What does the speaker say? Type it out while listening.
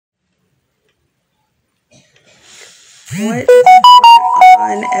What is going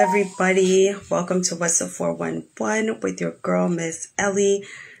on, everybody? Welcome to What's the 411 with your girl, Miss Ellie.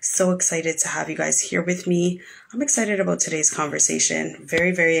 So excited to have you guys here with me. I'm excited about today's conversation.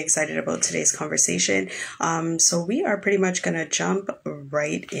 Very, very excited about today's conversation. So we are pretty much going to jump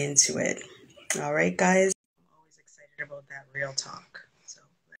right into it. All right, guys. I'm always excited about that real talk. So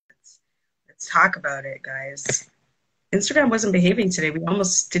let's talk about it, guys. Instagram wasn't behaving today. We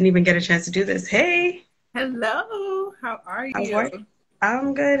almost didn't even get a chance to do this. Hey. Hello, how are How you? are you?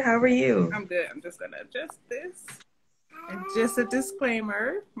 I'm good. How are you? I'm good. I'm just gonna adjust this. And just a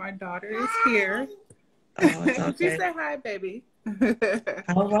disclaimer, my daughter is here. Oh, it's all She good. said hi, baby.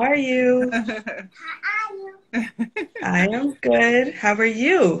 How are you? I am good. How are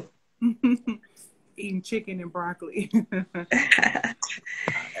you? Eating chicken and broccoli.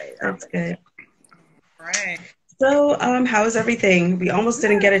 That's good. Right. So, how's everything? We almost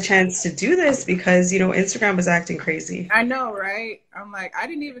didn't get a chance to do this because, Instagram was acting crazy. I know, right? I'm like, I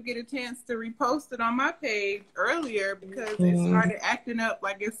didn't even get a chance to repost it on my page earlier because it Mm, started acting up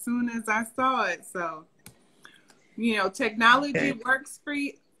like as soon as I saw it. So, technology good. works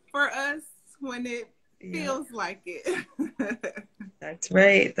for us when it Yeah, feels like it. that's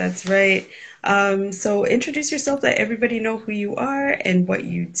right. That's right. So introduce yourself, let everybody know who you are and what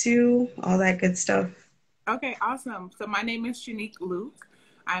you do, all that good stuff. Okay, awesome. So my name is Shenique Luke.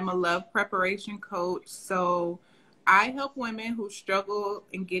 I'm a love preparation coach. So I help women who struggle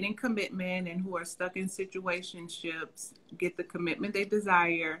in getting commitment and who are stuck in situationships get the commitment they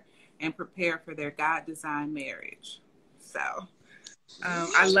desire and prepare for their God-designed marriage. So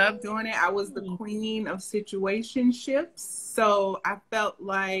I love doing it. I was the queen of situationships. So I felt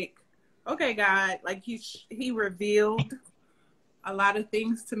like, okay, God, like he revealed a lot of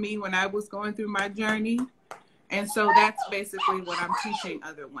things to me when I was going through my journey. And so that's basically what I'm teaching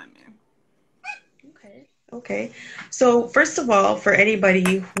other women. Okay. Okay. So first of all, for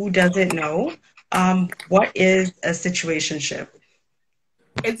anybody who doesn't know, what is a situationship?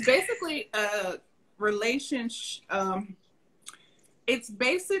 It's basically a relationship. It's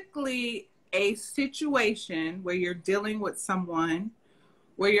basically a situation where you're dealing with someone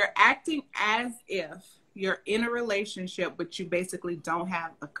where you're acting as if you're in a relationship, but you basically don't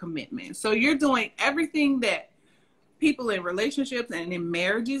have a commitment. So you're doing everything that people in relationships and in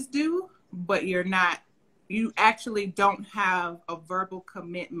marriages do, but you actually don't have a verbal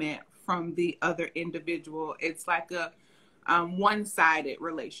commitment from the other individual. It's like a one-sided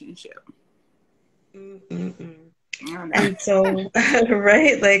relationship. Mm-mm-mm. I know. And so,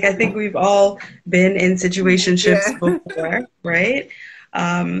 right, like I think we've all been in situationships Yeah. before, right?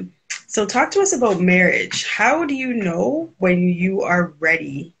 So talk to us about marriage. How do you know when you are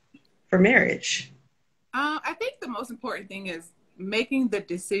ready for marriage? I think the most important thing is making the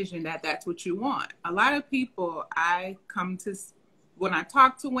decision that that's what you want. A lot of people when I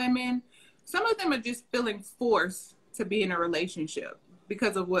talk to women, some of them are just feeling forced to be in a relationship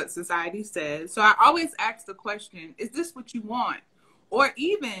because of what society says. So I always ask the question, is this what you want? Or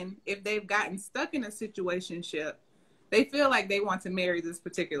even if they've gotten stuck in a situationship, they feel like they want to marry this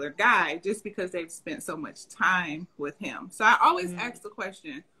particular guy just because they've spent so much time with him. So I always Mm, ask the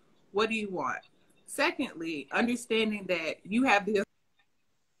question, what do you want? Secondly, understanding that you have the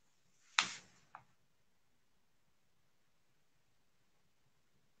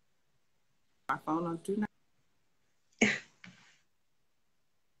my phone on do not.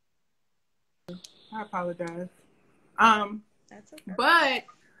 I apologize. Um, that's okay. but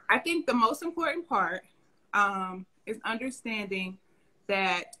I think the most important part is understanding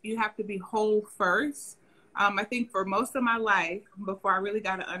that you have to be whole first. I think for most of my life, before I really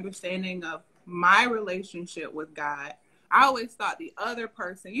got an understanding of my relationship with God, I always thought the other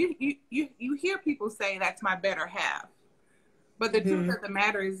person. You hear people say that's my better half. But the truth Hmm. of the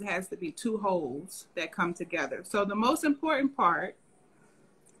matter is, it has to be two wholes that come together. So the most important part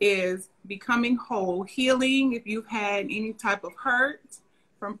is becoming whole, healing if you've had any type of hurt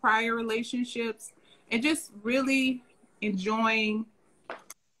from prior relationships, and just really enjoying.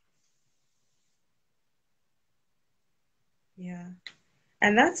 Yeah.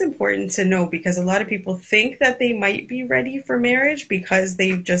 And that's important to know because a lot of people think that they might be ready for marriage because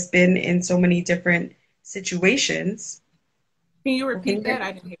they've just been in so many different situations. Can you Oh, can you repeat hear that? me?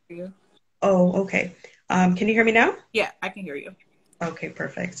 I didn't hear you. Oh, okay. Can you hear me now? Yeah, I can hear you. Okay,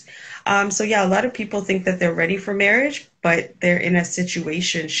 perfect. So yeah, a lot of people think that they're ready for marriage, but they're in a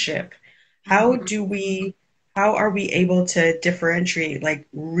situationship. How Mm-hmm. do we, how are we able to differentiate like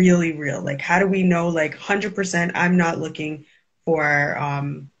really real? Like how do we know like 100% I'm not looking for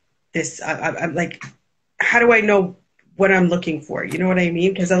this I'm like how do I know what I'm looking for? You know what I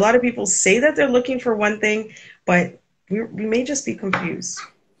mean? Because a lot of people say that they're looking for one thing, but We may just be confused.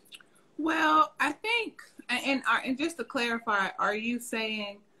 Well, I think, and just to clarify, are you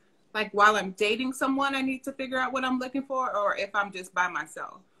saying like while I'm dating someone, I need to figure out what I'm looking for, or if I'm just by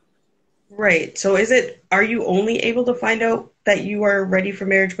myself? Right. So are you only able to find out that you are ready for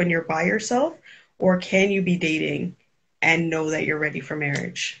marriage when you're by yourself, or can you be dating and know that you're ready for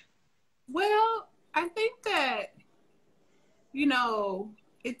marriage? Well, I think that, you know,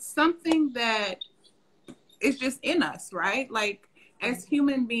 it's something that is just in us, right? Like as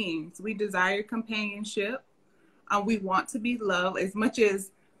human beings, we desire companionship. We want to be loved as much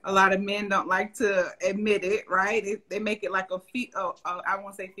as a lot of men don't like to admit it, right? They make it like I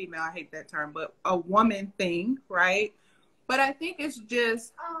won't say female, I hate that term, but a woman thing, right? But I think it's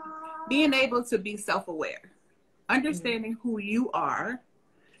just being able to be self-aware, understanding who you are,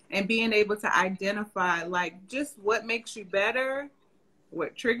 and being able to identify like just what makes you better,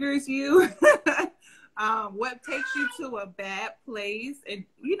 what triggers you, what takes you to a bad place, and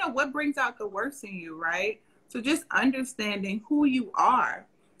you know what brings out the worst in you, right? So just understanding who you are.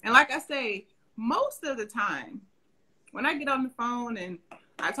 And like I say, most of the time when I get on the phone and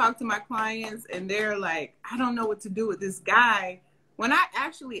I talk to my clients and they're like, I don't know what to do with this guy, when I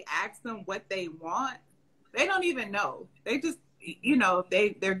actually ask them what they want, they don't even know. They just, you know,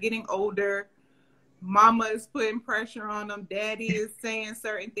 they're getting older, mama is putting pressure on them, daddy is saying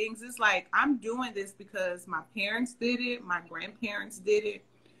certain things. It's like, I'm doing this because my parents did it, my grandparents did it,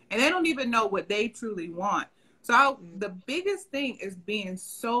 and they don't even know what they truly want. So the biggest thing is being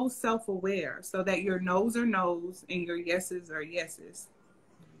so self-aware so that your no's are no's and your yeses are yeses.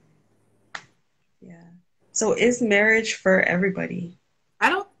 Yeah. So is marriage for everybody?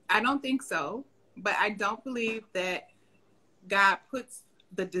 I don't think so, but I don't believe that God puts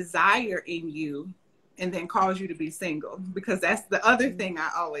the desire in you and then calls you to be single, because that's the other thing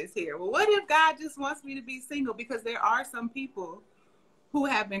I always hear. Well, what if God just wants me to be single? Because there are some people who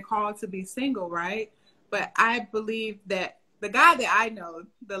have been called to be single, right? But I believe that the God that I know,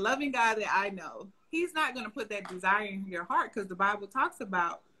 the loving God that I know, he's not going to put that desire in your heart, because the Bible talks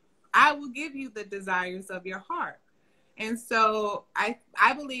about, I will give you the desires of your heart. And so I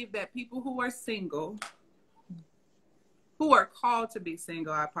believe that people who are single, who are called to be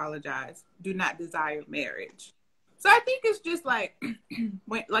single, I apologize, do not desire marriage. So I think it's just like,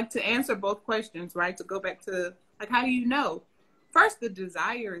 like to answer both questions, right? To go back to like, how do you know? First, the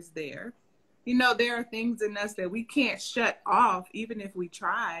desire is there. You know, there are things in us that we can't shut off, even if we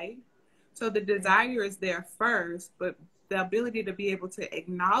try. So the desire is there first, but the ability to be able to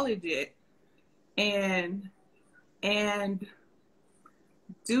acknowledge it and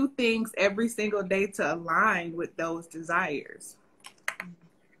do things every single day to align with those desires.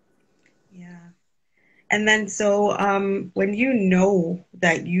 Yeah. And then so when you know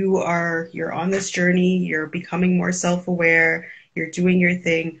that you're on this journey, you're becoming more self-aware, you're doing your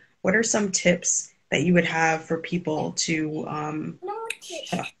thing, what are some tips that you would have for people to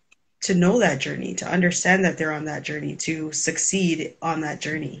know that journey, to understand that they're on that journey, to succeed on that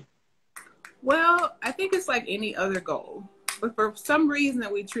journey? Well, I think it's like any other goal. But for some reason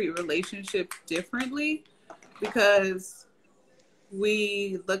we treat relationships differently, because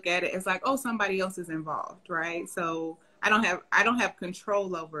we look at it as like, oh, somebody else is involved, right? So I don't have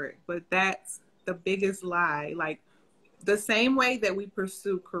control over it. But that's the biggest lie. Like the same way that we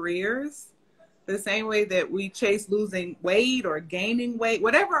pursue careers, the same way that we chase losing weight or gaining weight,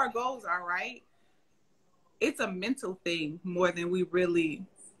 whatever our goals are, right? It's a mental thing more than we really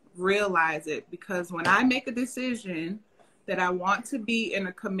realize it. Because when I make a decision that I want to be in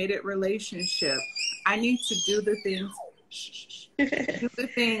a committed relationship, I need to do the things,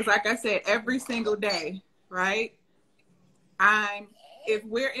 like I said, every single day, right? If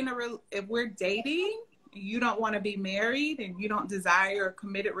we're dating, you don't want to be married and you don't desire a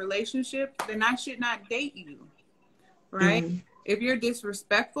committed relationship, then I should not date you, right? Mm-hmm. If you're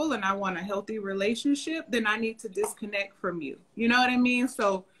disrespectful and I want a healthy relationship, then I need to disconnect from you. You know what I mean?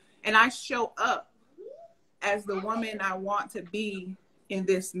 So, and I show up as the woman I want to be in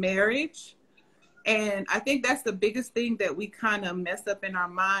this marriage. And I think that's the biggest thing that we kind of mess up in our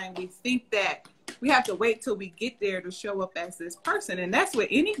mind. We think that we have to wait till we get there to show up as this person. And that's with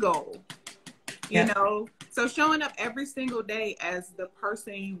any goal, you know? So showing up every single day as the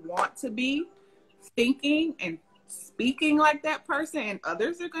person you want to be, thinking and speaking like that person, and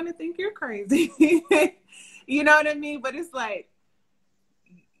others are going to think you're crazy. You know what I mean? But it's like,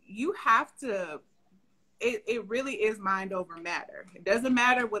 you have to, it really is mind over matter. It doesn't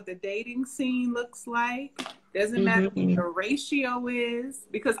matter what the dating scene looks like. Doesn't matter what the ratio is,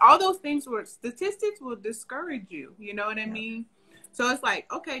 because all those things statistics will discourage you. You know what I mean? So it's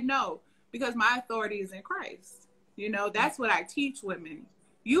like, okay, no, because my authority is in Christ. You know, that's what I teach women.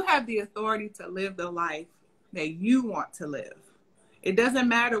 You have the authority to live the life that you want to live. It doesn't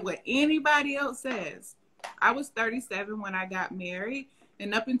matter what anybody else says. I was 37 when I got married.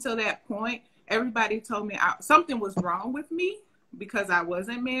 And up until that point, everybody told me something was wrong with me because I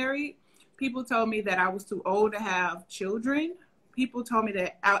wasn't married. People told me that I was too old to have children. People told me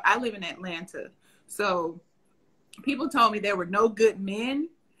that I live in Atlanta. So people told me there were no good men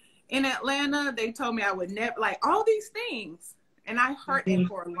in Atlanta. They told me I would never, like all these things. And I heard it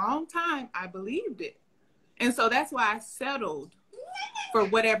for a long time. I believed it. And so that's why I settled for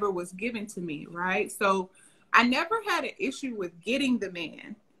whatever was given to me, right? So I never had an issue with getting the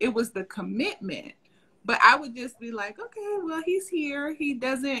man. It was the commitment. But I would just be like, okay, well, he's here. He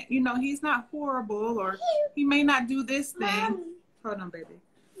doesn't, you know, he's not horrible, or he may not do this thing. Hold on, baby.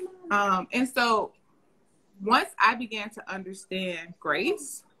 And so once I began to understand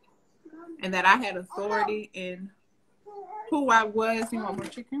grace and that I had authority in who I was, you want more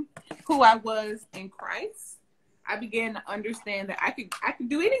chicken? Who I was in Christ, I began to understand that I could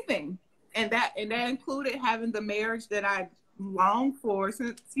do anything. And that included having the marriage that I longed for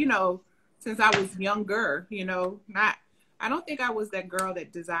since I was younger, you know. I don't think I was that girl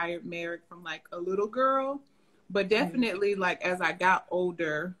that desired marriage from like a little girl, but definitely like as I got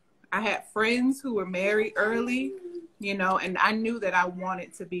older, I had friends who were married early, you know, and I knew that I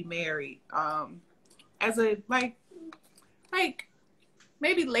wanted to be married as a like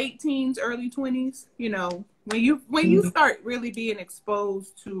maybe late teens, early 20s, you know, when you start really being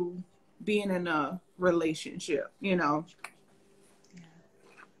exposed to being in a relationship, you know.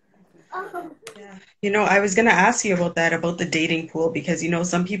 Yeah. You know, I was going to ask you about that, about the dating pool, because, you know,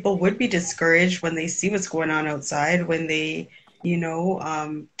 some people would be discouraged when they see what's going on outside, when they, you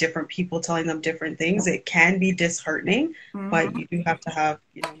know, different people telling them different things. It can be disheartening, but you do have to have,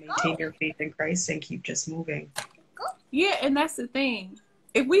 you know, maintain your faith in Christ and keep just moving. Yeah, and that's the thing.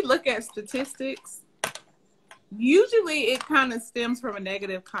 If we look at statistics, usually it kind of stems from a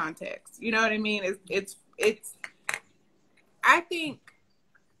negative context. You know what I mean? It's I think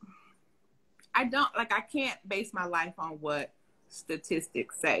I can't base my life on what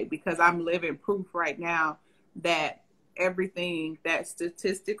statistics say, because I'm living proof right now that everything that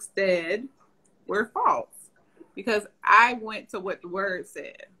statistics said were false, because I went to what the word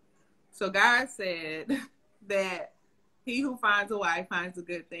said. So God said that he who finds a wife finds a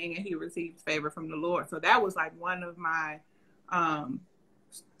good thing and he receives favor from the Lord. So that was like one of my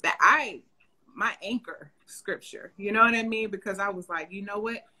my anchor scripture. You know what I mean? Because I was like, you know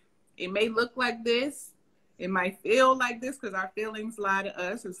what? It may look like this. It might feel like this, because our feelings lie to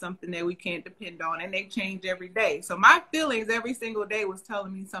us. It's something that we can't depend on, and they change every day. So my feelings every single day was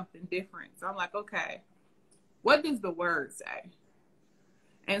telling me something different. So I'm like, okay, what does the word say?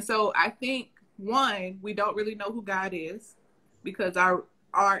 And so I think, one, we don't really know who God is, because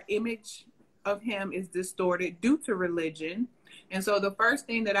our image of him is distorted due to religion. And so the first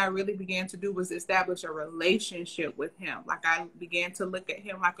thing that I really began to do was establish a relationship with him. Like I began to look at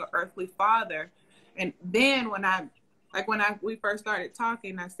him like an earthly father. And then when we first started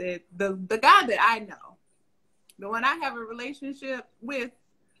talking, I said, the God that I know, the one I have a relationship with,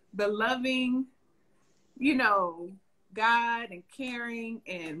 the loving, you know, God and caring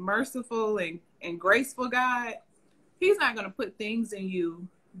and merciful and graceful God, he's not going to put things in you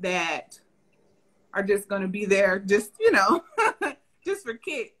that are just going to be there just, you know, just for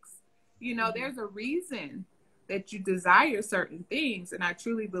kicks. You know, there's a reason that you desire certain things. And I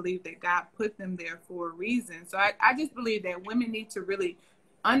truly believe that God put them there for a reason. So I just believe that women need to really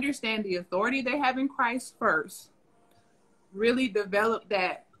understand the authority they have in Christ first, really develop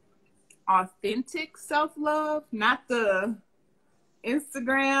that authentic self-love, not the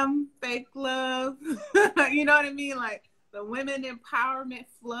Instagram fake love. You know what I mean? Like the women empowerment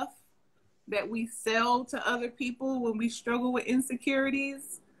fluff that we sell to other people when we struggle with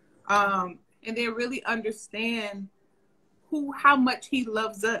insecurities. And then really understand how much he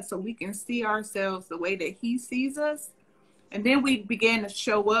loves us, so we can see ourselves the way that he sees us. And then we begin to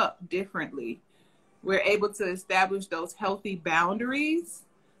show up differently. We're able to establish those healthy boundaries.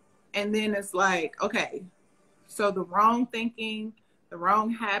 And then it's like, okay, so the wrong thinking, the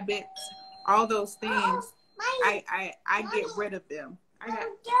wrong habits, all those things, I get rid of them.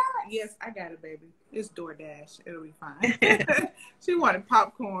 Yes, I got it, baby. It's DoorDash. It'll be fine. She wanted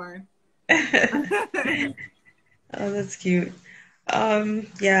popcorn. Oh, that's cute.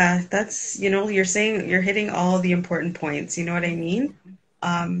 Yeah, that's, you know, you're hitting all the important points. You know what I mean?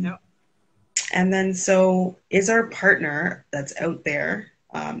 Yep. And then, so is our partner that's out there,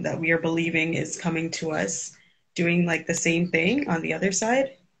 that we are believing is coming to us, doing like the same thing on the other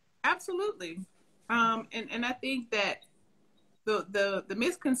side? Absolutely. And I think that the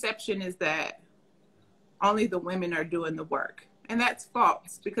misconception is that only the women are doing the work. And that's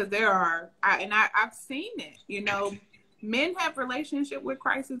false, because I've seen it, men have relationship with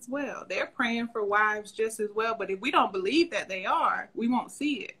Christ as well. They're praying for wives just as well. But if we don't believe that they are, we won't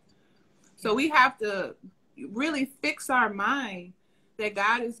see it. So we have to really fix our mind that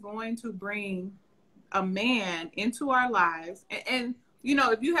God is going to bring a man into our lives. And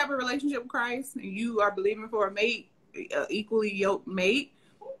if you have a relationship with Christ and you are believing for a mate, equally yoked mate,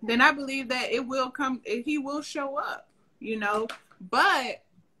 then I believe that it will come, he will show up, but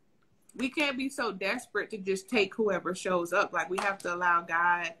we can't be so desperate to just take whoever shows up. Like, we have to allow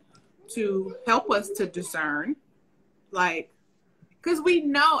God to help us to discern, like, because we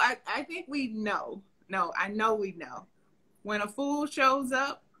know, I think we know. No, I know we know. When a fool shows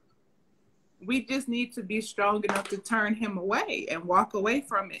up, we just need to be strong enough to turn him away and walk away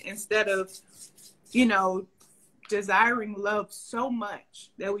from it, instead of, desiring love so much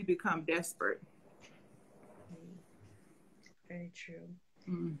that we become desperate. Very true.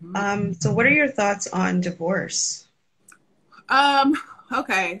 Mm-hmm. So what are your thoughts on divorce?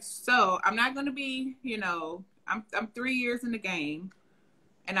 Okay, so I'm not going to be, I'm 3 years in the game,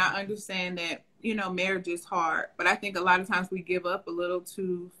 and I understand that, marriage is hard, but I think a lot of times we give up a little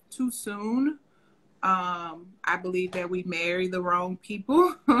too soon. I believe that we marry the wrong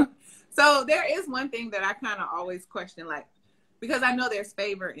people. So there is one thing that I kind of always question, like, because I know there's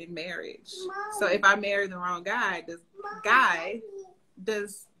favor in marriage. So if I marry the wrong guy,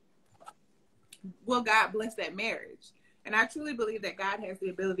 will God bless that marriage? And I truly believe that God has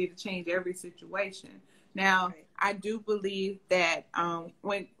the ability to change every situation. Now, I do believe that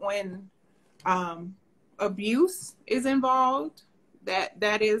when abuse is involved,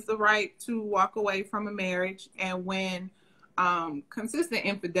 that is the right to walk away from a marriage. And when consistent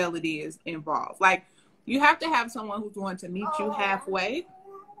infidelity is involved, like, you have to have someone who's going to meet you halfway.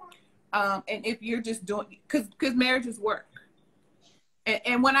 And if you're just doing, because marriage is work.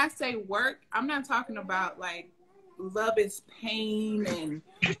 And when I say work, I'm not talking about like love is pain and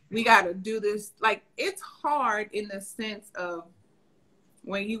we got to do this. Like, it's hard in the sense of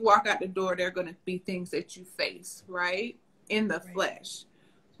when you walk out the door, there are going to be things that you face, right? In the flesh.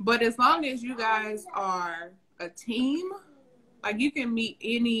 But as long as you guys are a team, like, you can meet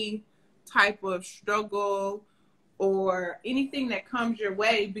any type of struggle or anything that comes your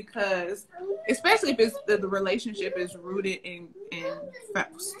way, because especially if it's the relationship is rooted in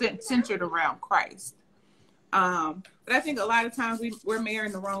centered around Christ. But I think a lot of times we're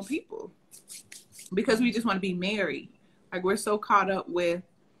marrying the wrong people because we just want to be married. Like, we're so caught up with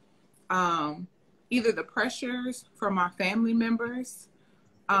either the pressures from our family members,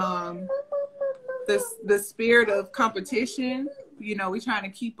 the spirit of competition. We're trying to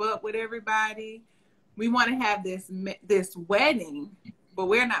keep up with everybody. We want to have this wedding, but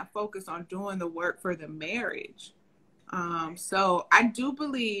we're not focused on doing the work for the marriage. So I do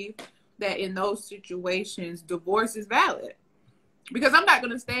believe that in those situations, divorce is valid, because I'm not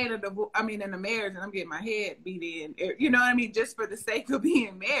going to stay in in a marriage and I'm getting my head beat in, you know what I mean? Just for the sake of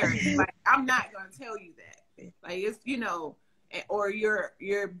being married. Like, I'm not going to tell you that. Like, it's, or you're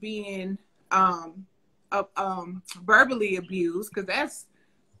being, verbally abused, because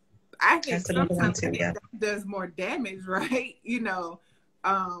I think sometimes that does more damage, right?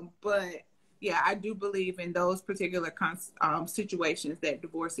 But yeah, I do believe in those particular situations that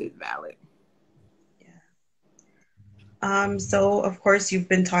divorce is valid. Yeah. So of course you've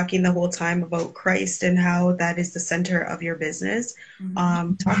been talking the whole time about Christ and how that is the center of your business.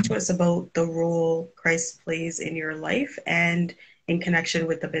 Mm-hmm. Talk to us about the role Christ plays in your life and in connection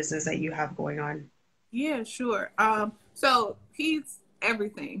with the business that you have going on. Yeah, sure. So he's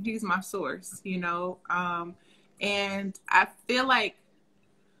everything. He's my source, and I feel like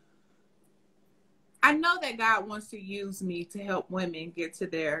I know that God wants to use me to help women get to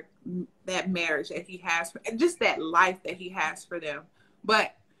that marriage that he has, just that life that he has for them.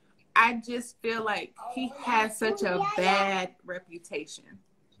 But I just feel like he has such a bad reputation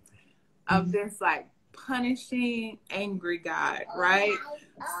of this, like, punishing, angry God, right?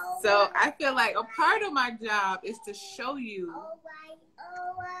 So I feel like a part of my job is to show you.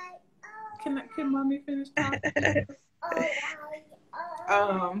 Can mommy finish talking?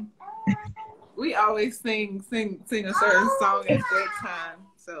 We always sing a certain song at bedtime,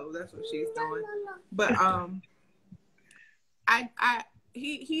 so that's what she's doing. But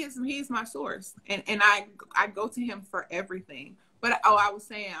he's my source, and I go to him for everything. But I was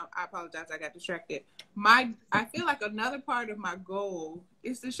saying, I apologize, I got distracted. I feel like another part of my goal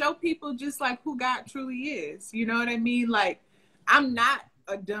is to show people just like who God truly is. You know what I mean? Like, I'm not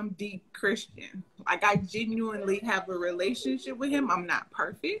a dumb deep Christian. Like, I genuinely have a relationship with him. I'm not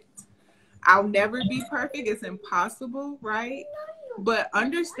perfect. I'll never be perfect. It's impossible, right? But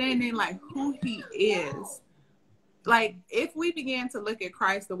understanding like who he is, like if we began to look at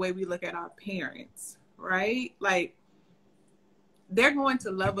Christ the way we look at our parents, right? Like, they're going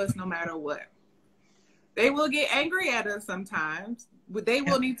to love us no matter what. They will get angry at us sometimes, but they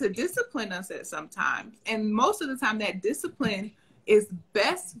will need to discipline us at some times. And most of the time that discipline is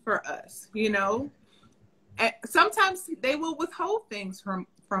best for us, you know? And sometimes they will withhold things from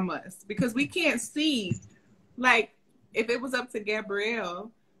us because we can't see. Like, if it was up to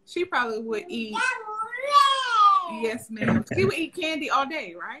Gabrielle, she probably would eat. Yes, ma'am. She would eat candy all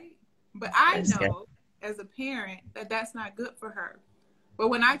day, right? But I know as a parent that that's not good for her. But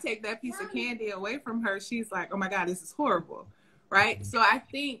when I take that piece of candy away from her, she's like, oh my God, this is horrible, right? So I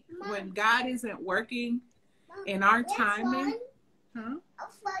think when God isn't working in our timing,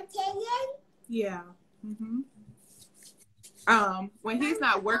 yeah. Mm-hmm. When he's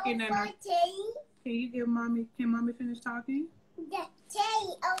not working in our, can mommy finish talking?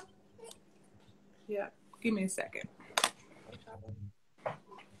 Yeah, give me a second.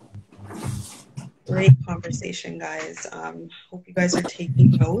 Great conversation, guys. Hope you guys are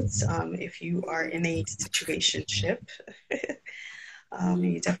taking notes. If you are in a situationship,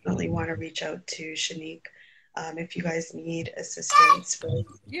 you definitely want to reach out to Shenique. If you guys need assistance with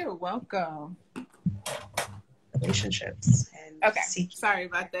You're welcome. relationships and okay. Sorry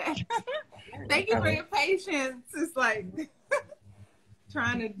about that. Thank you for your patience. It's like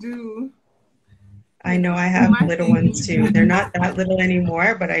trying to do. I know I have little ones too. They're not that little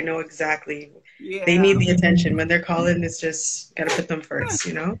anymore, but I know exactly. Yeah. They need the attention. When they're calling, it's just got to put them first,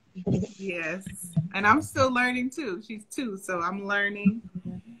 you know? Yes. And I'm still learning too. She's 2, so I'm learning.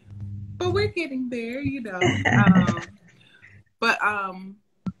 But we're getting there, you know.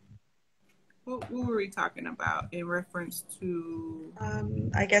 What were we talking about in reference to?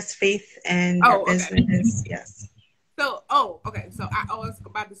 I guess faith and business. Yes. So, okay. So I was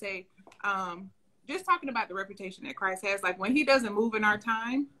about to say, just talking about the reputation that Christ has, like when he doesn't move in our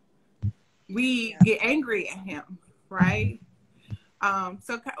time, we get angry at him, right?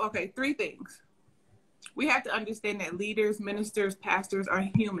 So, okay, 3 things. We have to understand that leaders, ministers, pastors are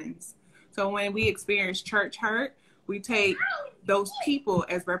humans. So when we experience church hurt, we take those people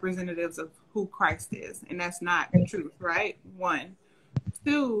as representatives of who Christ is. And that's not the truth, right? 1.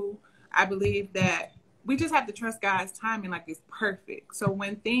 2, I believe that we just have to trust God's timing like it's perfect. So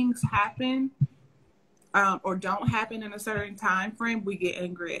when things happen or don't happen in a certain time frame, we get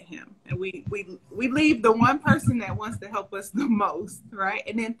angry at him. And we leave the one person that wants to help us the most, right?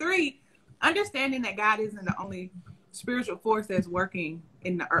 And then 3, understanding that God isn't the only spiritual force that's working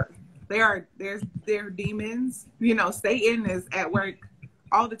in the earth. There are demons, you know, Satan is at work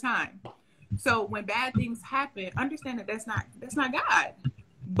all the time. So when bad things happen, understand that that's not God.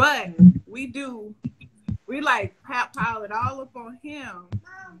 But we like pile it all up on him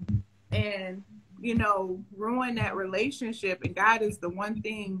and, you know, ruin that relationship. And God is the one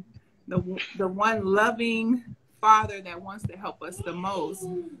thing, the one loving Father that wants to help us the most.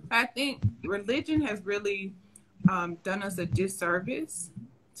 I think religion has really done us a disservice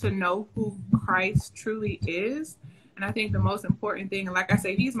to know who Christ truly is. And I think the most important thing, and like I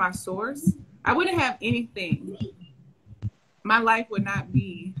say, he's my source. I wouldn't have anything. My life would not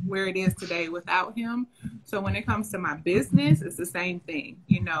be where it is today without him. So when it comes to my business, it's the same thing.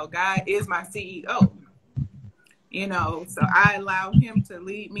 You know, God is my CEO. You know, so I allow him to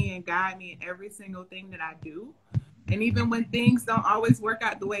lead me and guide me in every single thing that I do. And even when things don't always work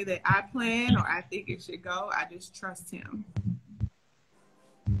out the way that I plan or I think it should go, I just trust him.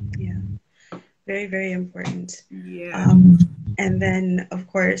 Yeah. Very, very important. Yeah. And then, of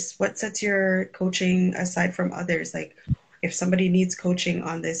course, what sets your coaching aside from others? Like, if somebody needs coaching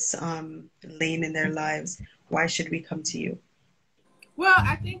on this lane in their lives, why should we come to you? Well,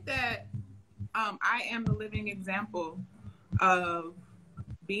 I think that I am a living example of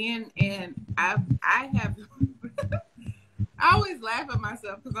being in. I have. I always laugh at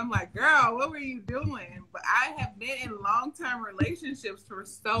myself because I'm like, girl, what were you doing? But I have been in long-term relationships for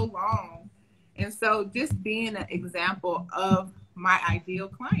so long. And so just being an example of my ideal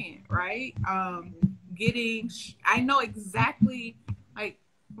client, right? I know exactly, like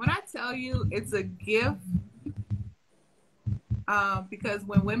when I tell you it's a gift, because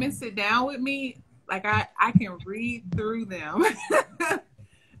when women sit down with me, like I can read through them.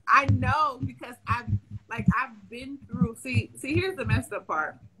 I know because I've been through, see, here's the messed up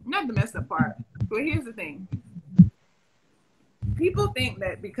part. Not the messed up part, but here's the thing. People think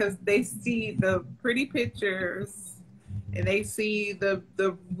that because they see the pretty pictures and they see the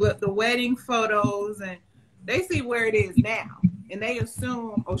wedding photos, and they see where it is now, and they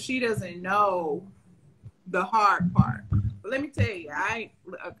assume, oh, she doesn't know the hard part. But let me tell you, I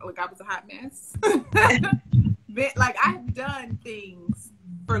was a hot mess. Like, I've done things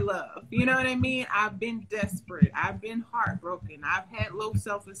for love. You know what I mean? I've been desperate. I've been heartbroken. I've had low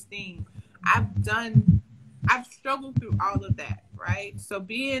self-esteem. I've struggled through all of that, right? So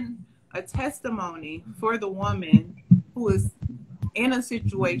being a testimony for the woman who is in a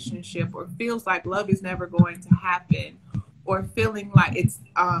situationship or feels like love is never going to happen, or feeling like it's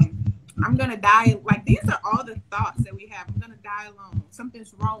I'm gonna die. Like, these are all the thoughts that we have. I'm gonna die alone.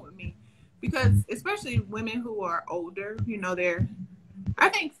 Something's wrong with me. Because especially women who are older, you know, I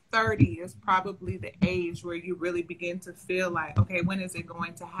think 30 is probably the age where you really begin to feel like, okay, when is it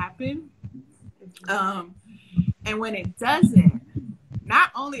going to happen? And when it doesn't,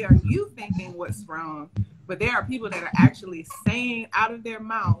 not only are you thinking what's wrong, but there are people that are actually saying out of their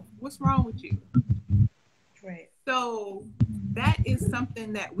mouth, what's wrong with you? Right. So that is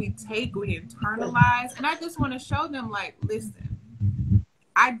something that we internalize. And I just want to show them, like, listen,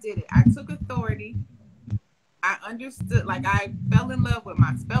 I did it. I took authority. I understood, like, I fell in love with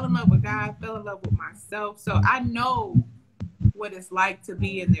God, fell in love with myself. So I know what it's like to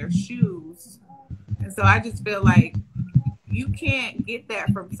be in their shoes. And so I just feel like you can't get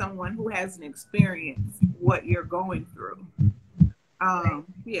that from someone who hasn't experienced what you're going through.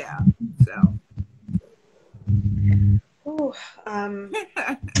 Yeah. So. Ooh, oh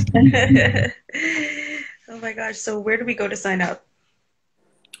my gosh. So where do we go to sign up?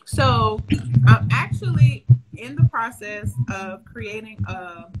 So I'm actually in the process of creating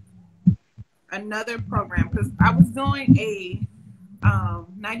another program, because I was doing a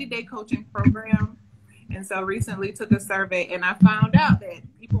 90-day coaching program. And so recently took a survey, and I found out that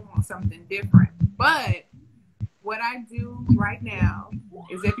people want something different. But what I do right now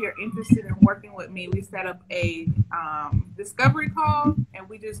is, if you're interested in working with me, we set up a discovery call, and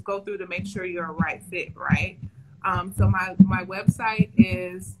we just go through to make sure you're a right fit, right? So my website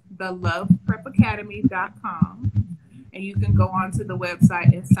is theloveprepacademy.com, and you can go onto the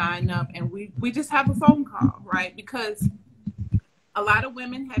website and sign up, and we just have a phone call, right? Because a lot of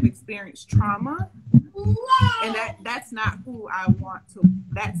women have experienced trauma, and that's not who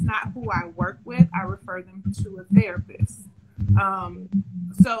that's not who I work with. I refer them to a therapist.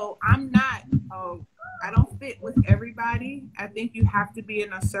 So I don't fit with everybody. I think you have to be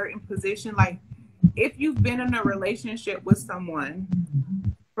in a certain position. Like, if you've been in a relationship with someone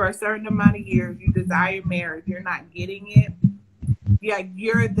for a certain amount of years, you desire marriage, you're not getting it, yeah,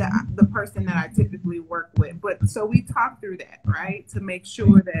 you're the person that I typically work with. But so we talk through that, right? To make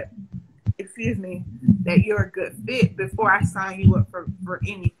sure that, that you're a good fit before I sign you up for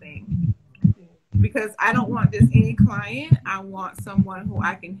anything. Because I don't want just any client. I want someone who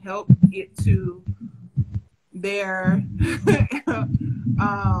I can help get to their,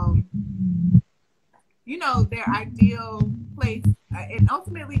 their ideal place, and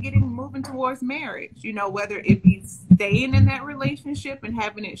ultimately moving towards marriage, whether it be staying in that relationship and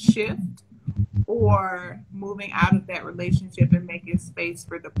having it shift, or moving out of that relationship and making space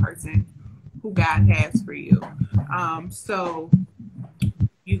for the person who God has for you. So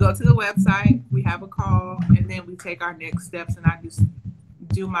you go to the website, we have a call, and then we take our next steps, and I just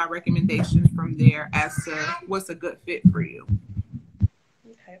do my recommendations from there as to what's a good fit for you.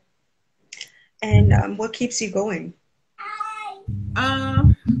 Okay. And what keeps you going?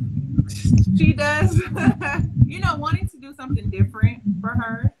 She does, wanting to do something different for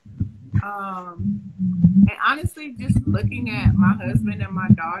her. And honestly, just looking at my husband and my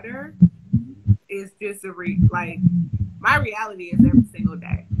daughter is just my reality is every single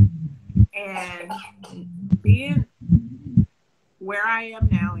day. And being where I am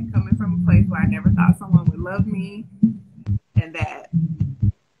now and coming from a place where I never thought someone would love me, and that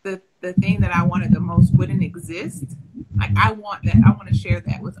the thing that I wanted the most wouldn't exist. Like, I want that. I want to share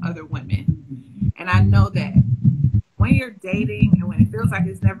that with other women. And I know that when you're dating and when it feels like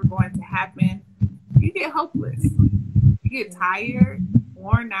it's never going to happen, you get hopeless. You get tired,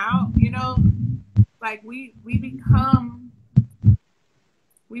 worn out, like we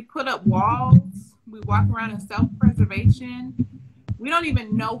put up walls. We walk around in self-preservation. We don't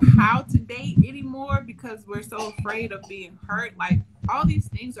even know how to date anymore because we're so afraid of being hurt. Like, all these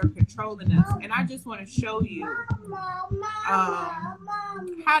things are controlling us. And I just want to show you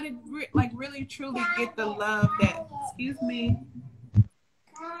how to really truly get the love that, excuse me.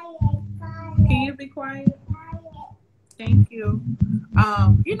 Can you be quiet? Thank you.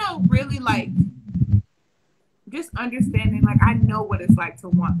 Really just understanding, I know what it's like to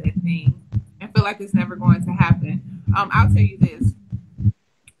want that thing and feel like it's never going to happen. I'll tell you this.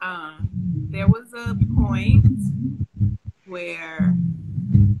 There was a point where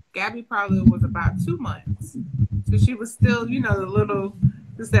Gabby probably was about 2 months. So she was still, you know,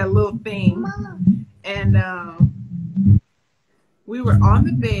 just that little thing. And we were on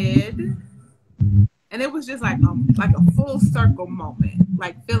the bed, and it was just like a full circle moment,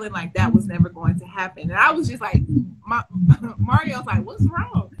 like feeling like that was never going to happen. And I was just like, Mario's like, what's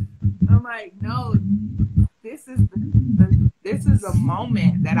wrong? I'm like, no, this is a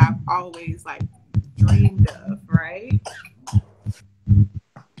moment that I've always like dreamed of, right?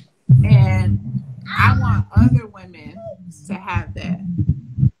 And I want other women to have that.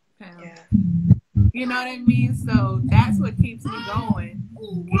 Yeah. You know what I mean? So that's what keeps me going.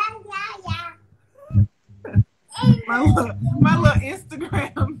 My little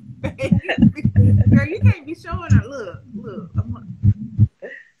Instagram baby. Girl, you can't be showing her. Look.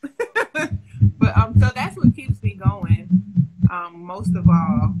 But so that's what keeps me going. Most of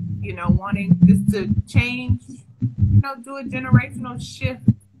all, you know, wanting just to change, you know, do a generational shift,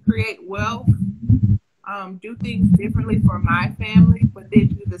 create wealth, do things differently for my family, but then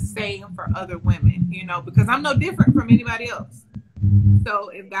do the same for other women, you know, because I'm no different from anybody else. So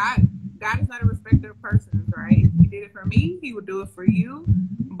if God is not a respecter of persons, right? He did it for me, he would do it for you.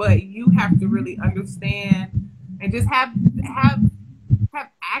 But you have to really understand and just have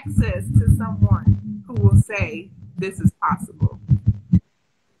access to someone who will say this is possible.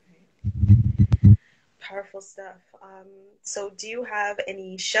 Powerful stuff. So do you have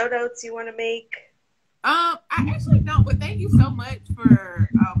any shout outs you want to make? I actually don't, but thank you so much for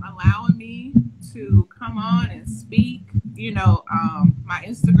allowing me to come on and speak. You know, my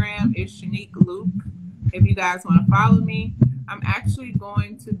Instagram is Shenique Luke. If you guys want to follow me, I'm actually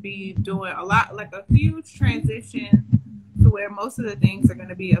going to be doing a huge transition to where most of the things are going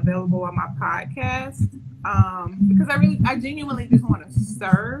to be available on my podcast. Because I genuinely just want to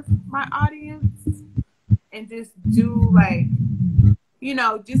serve my audience and just do like, you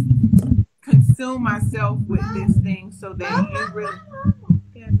know, just consume myself with this thing so that you really,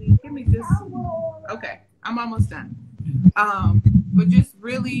 Gabby, give me just, okay, I'm almost done. But just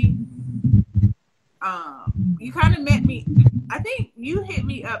really, you kind of met me, I think you hit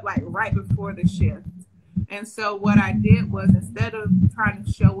me up like right before the shift. And so what I did was, instead of trying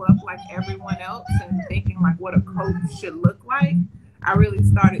to show up like everyone else and thinking like what a coach should look like, I really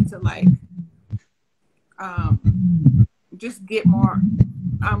started to like, just get more,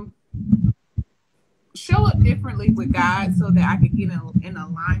 show up differently with God so that I can get in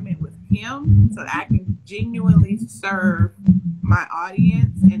alignment with him, so that I can genuinely serve my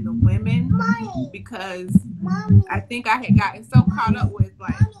audience and the women. Mommy. Because Mommy. I think I had gotten so caught up with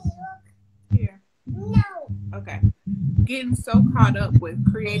like, Mommy, here. No. Okay. Getting so caught up with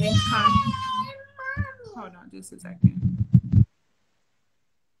creating content. Hold on just a second.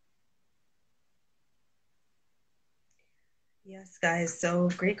 Yes, guys. So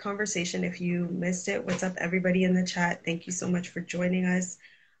great conversation. If you missed it, what's up, everybody in the chat? Thank you so much for joining us.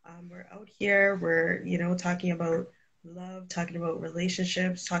 We're out here. We're, you know, talking about love, talking about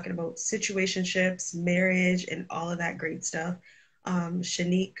relationships, talking about situationships, marriage, and all of that great stuff.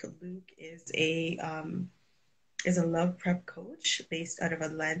 Shenique Luke is a love prep coach based out of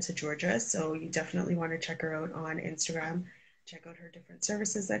Atlanta, Georgia. So you definitely want to check her out on Instagram. Check out her different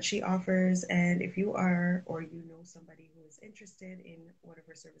services that she offers. And if you are, or you know somebody who is interested in one of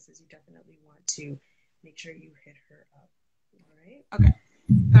her services, you definitely want to make sure you hit her up. All right? Okay.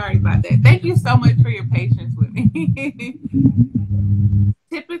 Sorry about that. Thank you so much for your patience with me.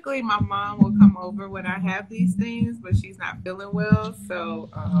 Typically, my mom will come over when I have these things, but she's not feeling well. So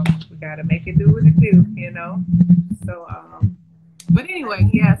we got to make it do what it do, you know? So, but anyway,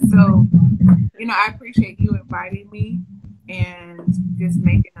 yeah. So, you know, I appreciate you inviting me and just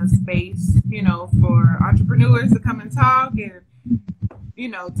making a space, you know, for entrepreneurs to come and talk and, you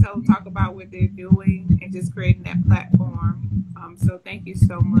know, talk about what they're doing and just creating that platform. So thank you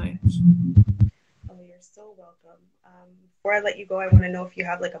so much. Oh, you're so welcome. Before I let you go, I want to know if you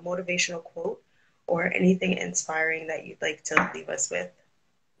have like a motivational quote or anything inspiring that you'd like to leave us with.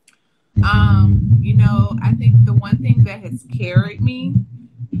 You know, I think the one thing that has carried me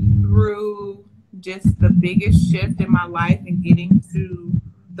through just the biggest shift in my life and getting to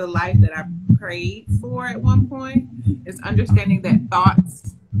the life that I prayed for at one point is understanding that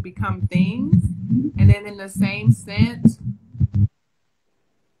thoughts become things. And then in the same sense,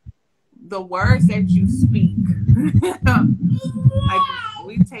 the words that you speak, like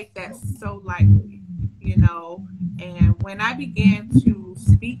we take that so lightly, you know. And when I began to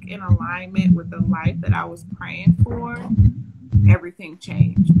speak in alignment with the life that I was praying for, everything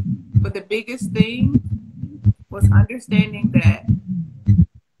changed. But the biggest thing was understanding that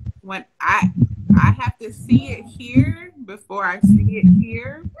when I have to see it here before I see it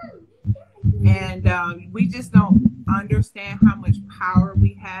here, and we just don't understand how much power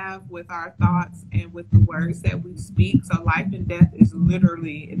we have with our thoughts and with the words that we speak. So life and death is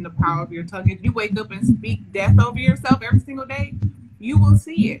literally in the power of your tongue. If you wake up and speak death over yourself every single day, you will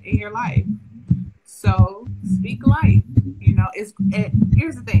see it in your life. So speak life.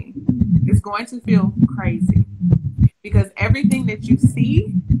 Here's the thing, it's going to feel crazy because everything that you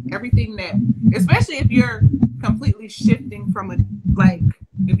see, everything that, especially if you're completely shifting from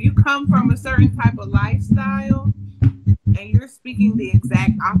if you come from a certain type of lifestyle and you're speaking the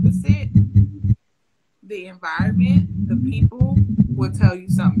exact opposite, the environment, the people will tell you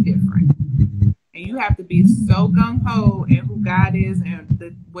something different. And you have to be so gung-ho in who God is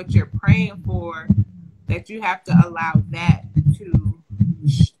and what you're praying for, that you have to allow that to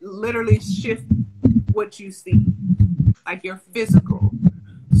literally shift what you see, like your physical.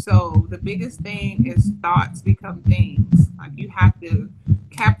 So the biggest thing is thoughts become things. Like you have to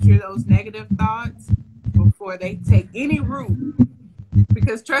capture those negative thoughts before they take any root.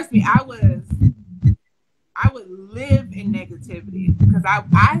 Because trust me, I would live in negativity because I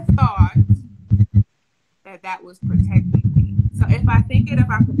thought that was protecting me. So if I think it, if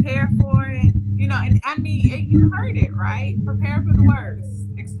I prepare for it, and I mean, you heard it, right? Prepare for the worst.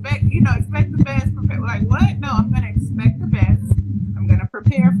 Expect the best. Prepare. Like what? No, I'm going to expect the best. I'm going to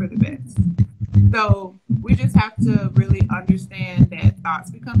prepare for the best. So we just have to really understand that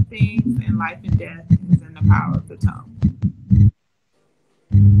thoughts become things, and life and death is in the power of the tongue.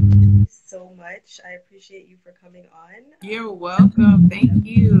 So much. I appreciate you for coming on. You're welcome. Thank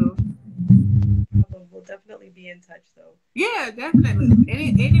you. We'll definitely be in touch though. Yeah, definitely.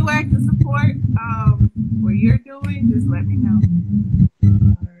 Any way I can support what you're doing, just let me know.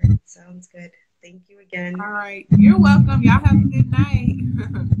 All right, sounds good. Thank you again. All right. You're welcome. Y'all have a good night.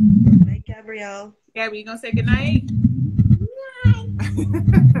 Good night, Gabrielle. Gabby, you gonna say good night?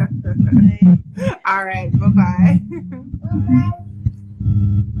 All right. Bye-bye.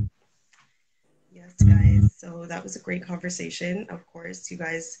 Yes, guys. So that was a great conversation. Of course, you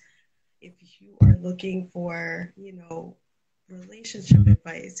guys, if you are looking for, relationship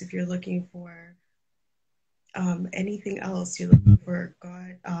advice, if you're looking for anything else, you're looking for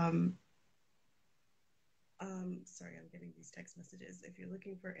God. Sorry, I'm getting these text messages. If you're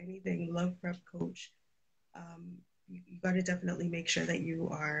looking for anything, love prep coach, you got to definitely make sure that you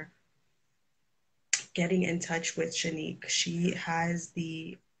are getting in touch with Shenique. She has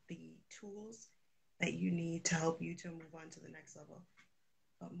the tools that you need to help you to move on to the next level.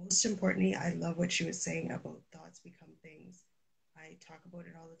 But most importantly, I love what she was saying about thoughts become things. I talk about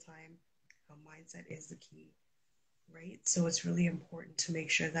it all the time, how mindset is the key, right? So it's really important to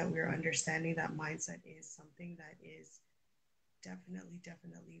make sure that we're understanding that mindset is something that is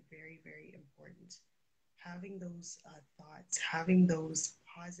definitely very, very important. Having those thoughts, having those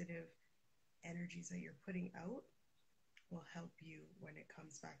positive energies that you're putting out will help you when it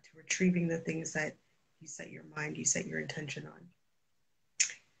comes back to retrieving the things that you set your mind, you set your intention on.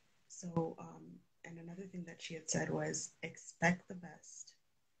 So, and another thing that she had said was expect the best,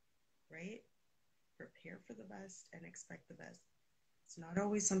 right? Prepare for the best and expect the best. It's not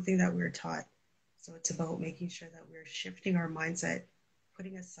always something that we're taught. So it's about making sure that we're shifting our mindset,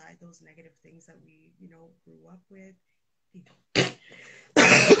 putting aside those negative things that we, grew up with.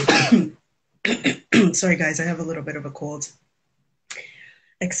 Sorry, guys, I have a little bit of a cold.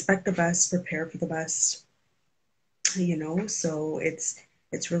 Expect the best, prepare for the best, so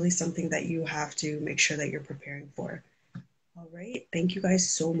it's really something that you have to make sure that you're preparing for. All right. Thank you guys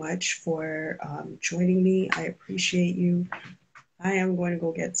so much for joining me. I appreciate you. I am going to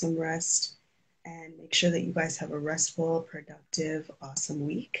go get some rest and make sure that you guys have a restful, productive, awesome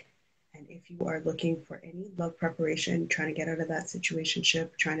week. And if you are looking for any love preparation, trying to get out of that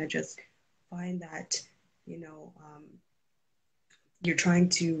situationship, trying to just find that, you're trying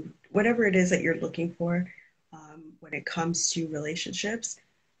to, whatever it is that you're looking for when it comes to relationships,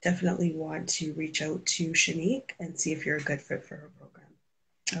 definitely want to reach out to Shenique and see if you're a good fit for her program.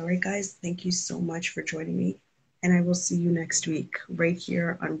 All right, guys, thank you so much for joining me. And I will see you next week right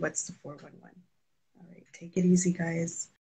here on What's the 411. All right, take it easy, guys.